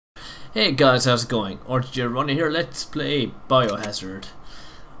Hey guys, how's it going? RTJ Ronnie here. Let's play Biohazard,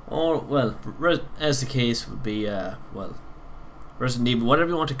 or well, as the case would be, well, Resident Evil, whatever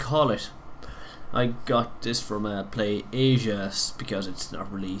you want to call it. I got this from Play Asia because it's not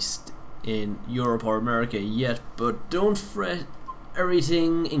released in Europe or America yet. But don't fret,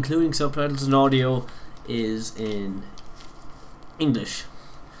 everything, including subtitles and audio, is in English.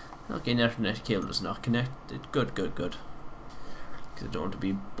 Okay, internet cable is not connected. Good. I don't want to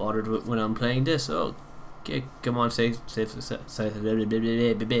be bothered with when I'm playing this. Oh, okay, come on, safe, successful.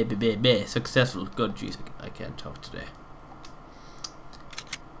 Good, jeez, I can't talk today.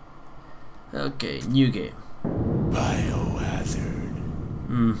 Okay, new game. Biohazard.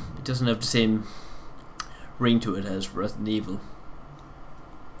 It doesn't have the same ring to it as Resident Evil.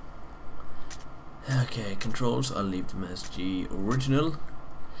 Okay, controls, I'll leave them as G original.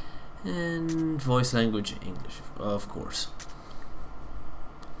 And voice language English, of course.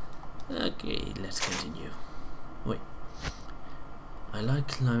 Okay, let's continue. Wait. I like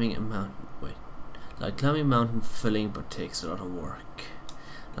climbing a mountain. Wait. Like climbing a mountain filling but takes a lot of work.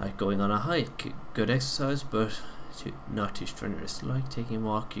 Like going on a hike. Good exercise but not too strenuous. Like taking a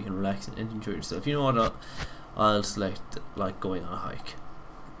walk, you can relax and enjoy yourself. You know what? I'll select like going on a hike.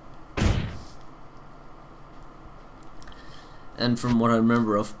 And from what I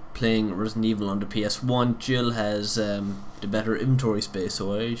remember of playing Resident Evil on the PS1, Jill has the better inventory space,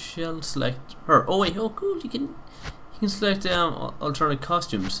 so I shall select her. Oh wait, oh cool, you can select alternate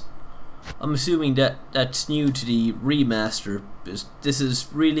costumes. I'm assuming that that's new to the remaster. This is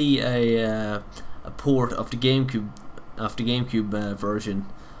really a port of the GameCube version.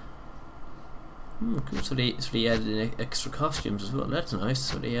 Cool. So they added in extra costumes as well. That's nice.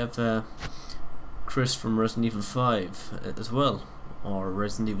 So they have Chris from Resident Evil 5 as well, or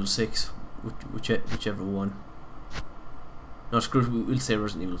Resident Evil 6, whichever one. No, screw it, we'll say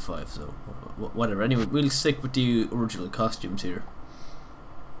Resident Evil 5, so whatever. Anyway, we'll stick with the original costumes here.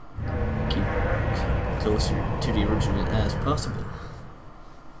 Keep closer to the original as possible.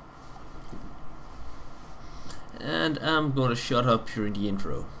 And I'm going to shut up during the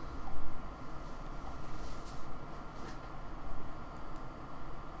intro.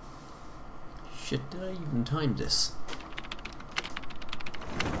 Shit, did I even time this?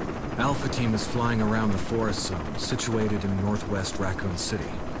 Alpha Team is flying around the forest zone situated in northwest Raccoon City,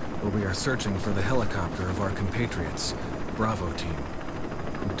 where we are searching for the helicopter of our compatriots, Bravo Team,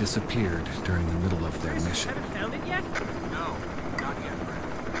 who disappeared during the middle of their mission. Haven't found it yet? No, not yet, Brad.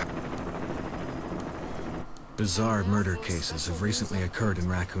 Bizarre murder cases have recently occurred in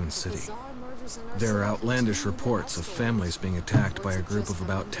Raccoon City. There are outlandish reports of families being attacked by a group of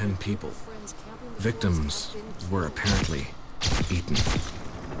about 10 people. Victims were apparently eaten.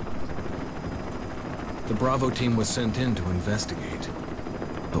 The Bravo Team was sent in to investigate,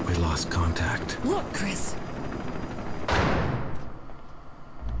 but we lost contact. Look, Chris.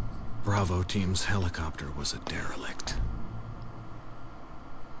 Bravo Team's helicopter was a derelict.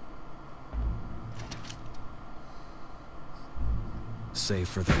 Save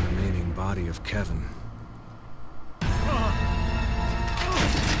for the remaining body of Kevin.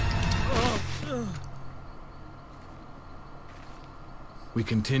 We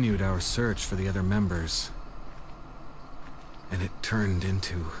continued our search for the other members, and it turned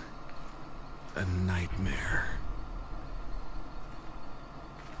into a nightmare.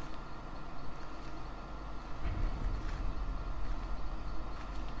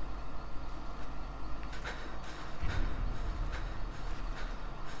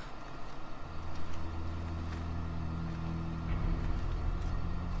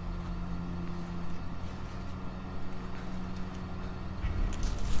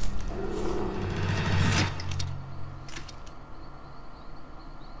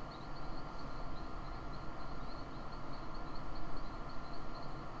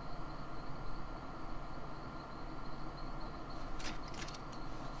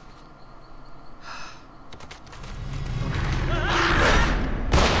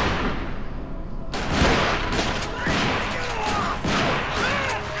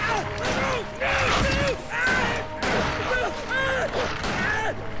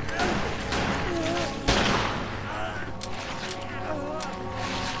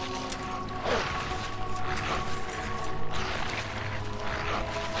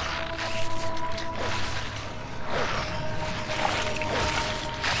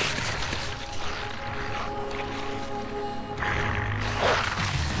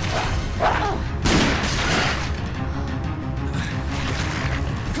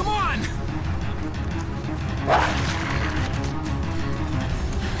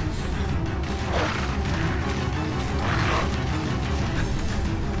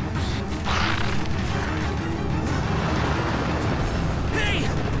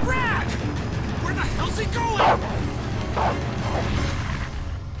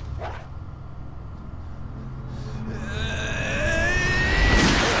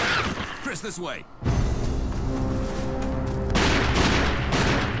 Stairs this way!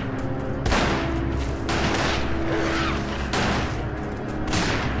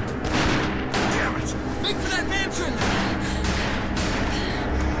 Damn it! Make for that mansion!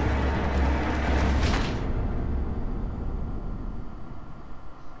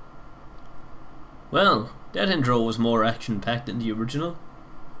 Well, that intro was more action-packed than the original.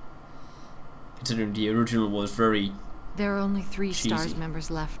 Considering the original was very There are only 3 cheesy. STARS members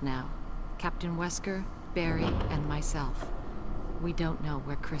left now. Captain Wesker, Barry, and myself. We don't know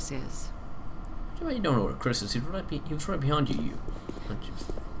where Chris is. You don't know where Chris is. He was right behind you, you bunch of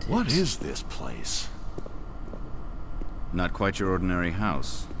tits. What is this place? Not quite your ordinary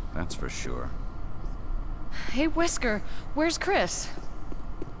house, that's for sure. Hey, Wesker, where's Chris?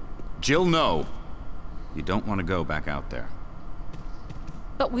 Jill, no! You don't want to go back out there.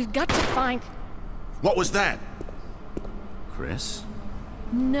 But we've got to find... What was that? Chris?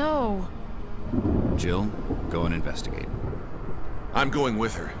 No. Jill, go and investigate. I'm going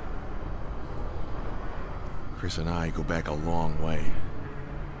with her. Chris and I go back a long way.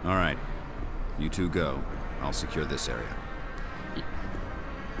 Alright. You two go. I'll secure this area.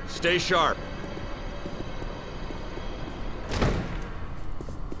 Stay sharp.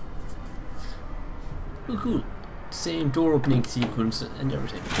 Oh, cool. Same door opening sequence and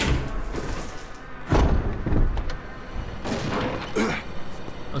everything.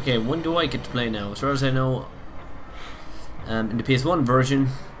 Okay, when do I get to play now? As far as I know, in the PS1 version,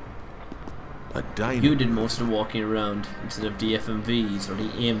 A diner. you did most of the walking around instead of the FMVs or the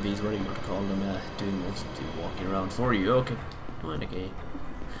AMVs, whatever you want to call them, doing most of the walking around for you. Okay, fine, okay.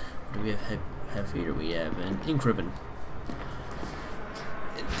 What do we have here? We have an ink ribbon.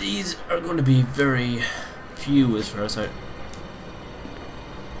 These are going to be very few as far as I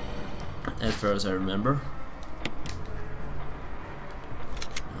remember.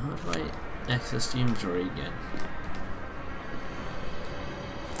 How do I access the inventory again?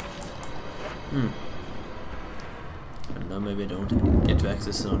 I don't know, maybe I don't get to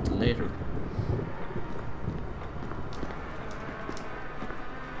access it until later.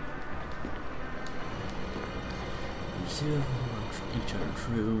 Each are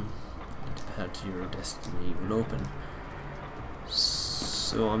true. The path to your destiny will open.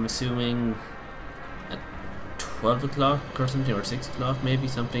 So I'm assuming at 12 o'clock or something, or 6 o'clock maybe,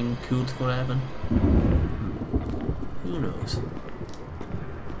 something cool's gonna happen. Who knows?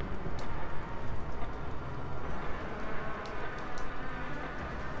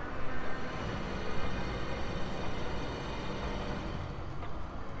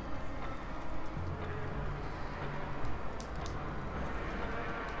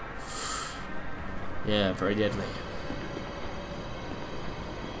 Yeah, very deadly.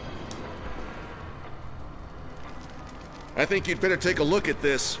 I think you'd better take a look at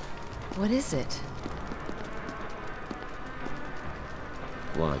this. What is it?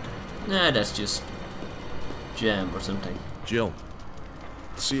 Blood. Nah, that's just jam or something. Jill,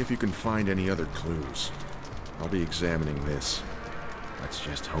 see if you can find any other clues. I'll be examining this. Let's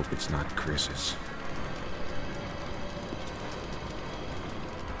just hope it's not Chris's.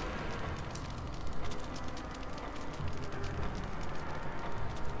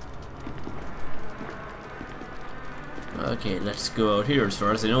 Okay, let's go out here. As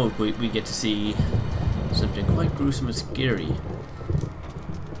far as I know, we get to see something quite gruesome and scary.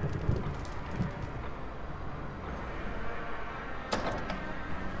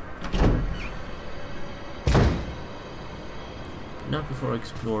 Not before I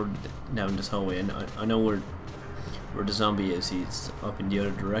explored down this hallway, and I know where the zombie is. He's up in the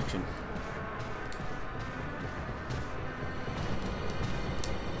other direction.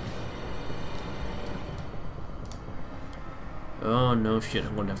 Oh no shit,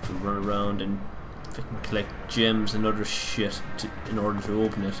 I'm gonna have to run around and fucking collect gems and other shit in order to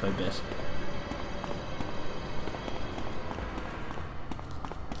open it, I bet.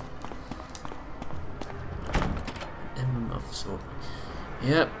 So,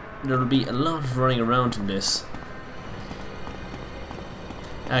 yep, there'll be a lot of running around in this.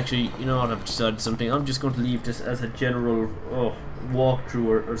 Actually, you know what, I've decided something. I'm just going to leave this as a general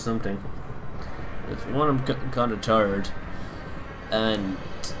walkthrough or something. One, I'm kind of tired. And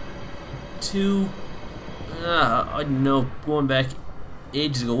two, I don't know, going back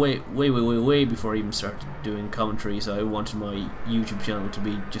ages ago, way before I even started doing commentaries, I wanted my YouTube channel to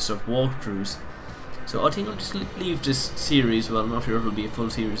be just sort of walkthroughs. So I think I'll just leave this series, well, I'm not sure if it'll be a full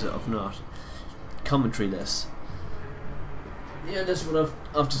series, if not, commentary-less. Yeah, that's what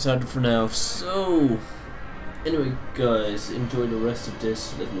I've decided for now. So, anyway guys, enjoy the rest of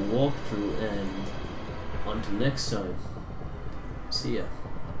this little walkthrough, and until next time, see ya.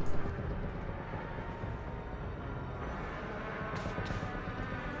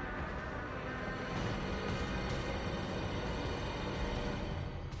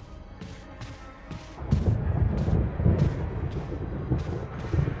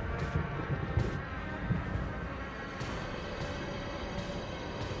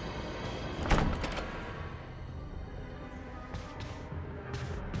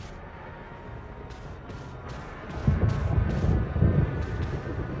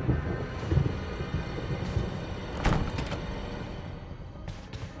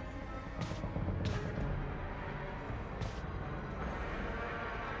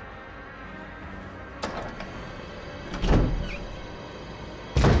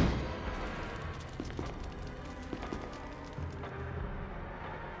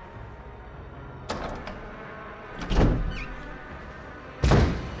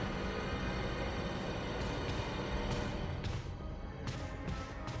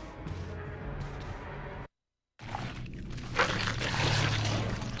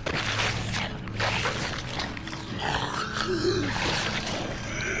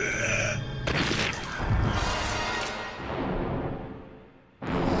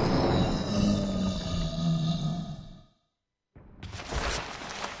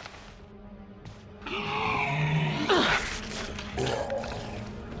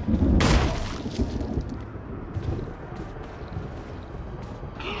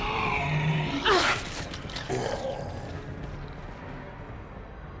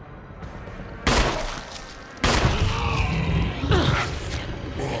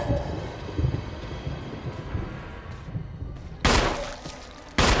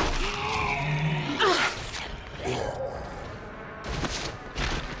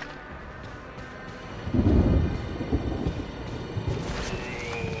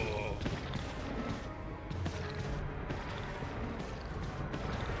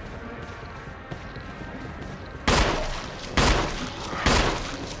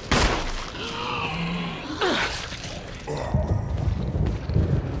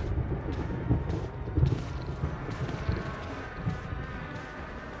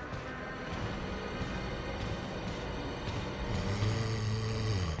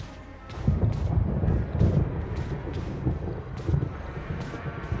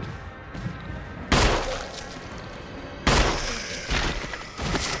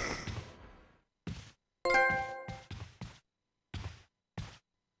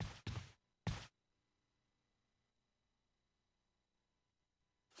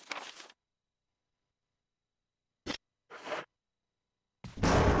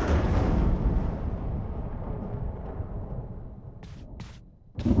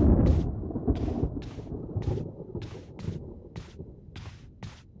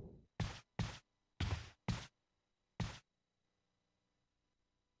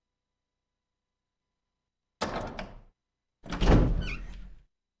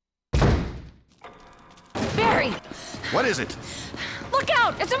 What is it? Look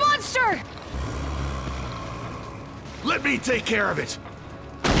out! It's a monster! Let me take care of it!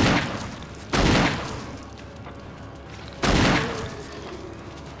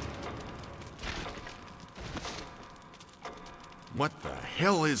 What the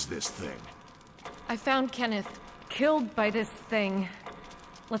hell is this thing? I found Kenneth killed by this thing.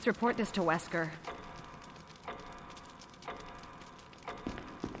 Let's report this to Wesker.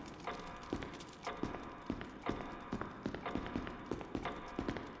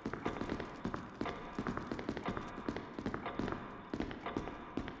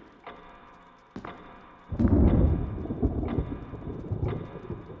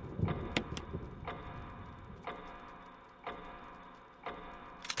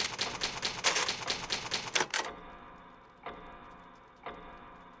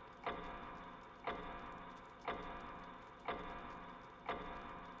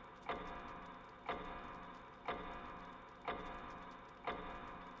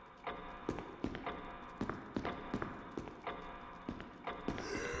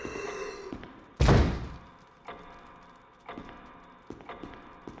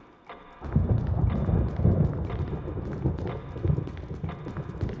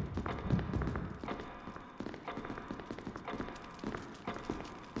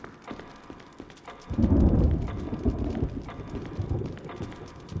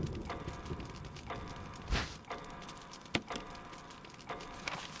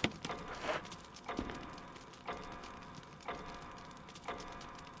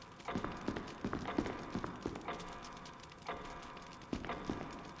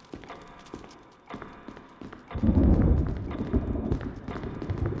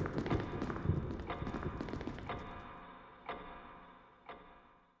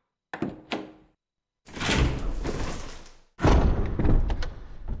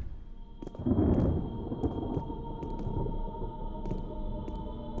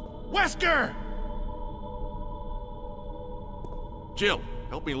 Wesker! Jill,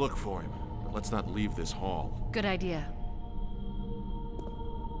 help me look for him. But let's not leave this hall. Good idea.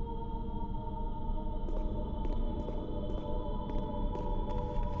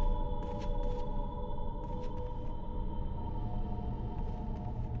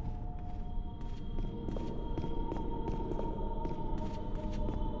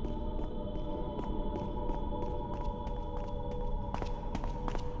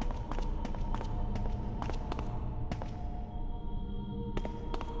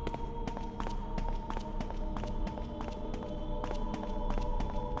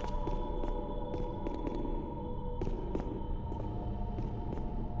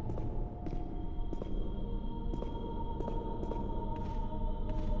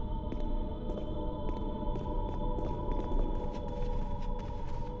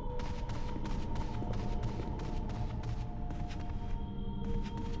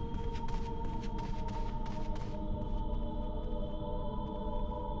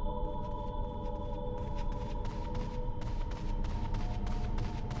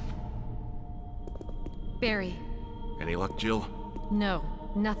 Barry. Any luck, Jill? No,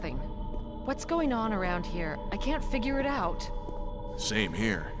 nothing. What's going on around here? I can't figure it out. Same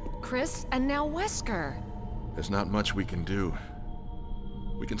here. Chris, and now Wesker. There's not much we can do.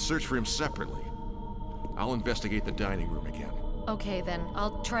 We can search for him separately. I'll investigate the dining room again. Okay then,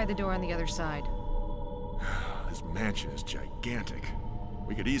 I'll try the door on the other side. This mansion is gigantic.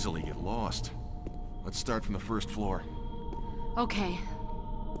 We could easily get lost. Let's start from the first floor. Okay.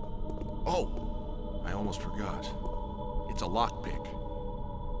 Oh! I almost forgot. It's a lockpick.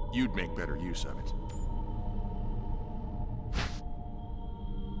 You'd make better use of it.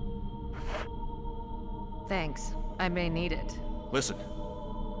 Thanks. I may need it. Listen,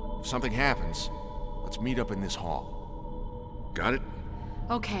 if something happens, let's meet up in this hall. Got it?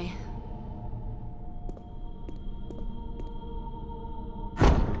 Okay.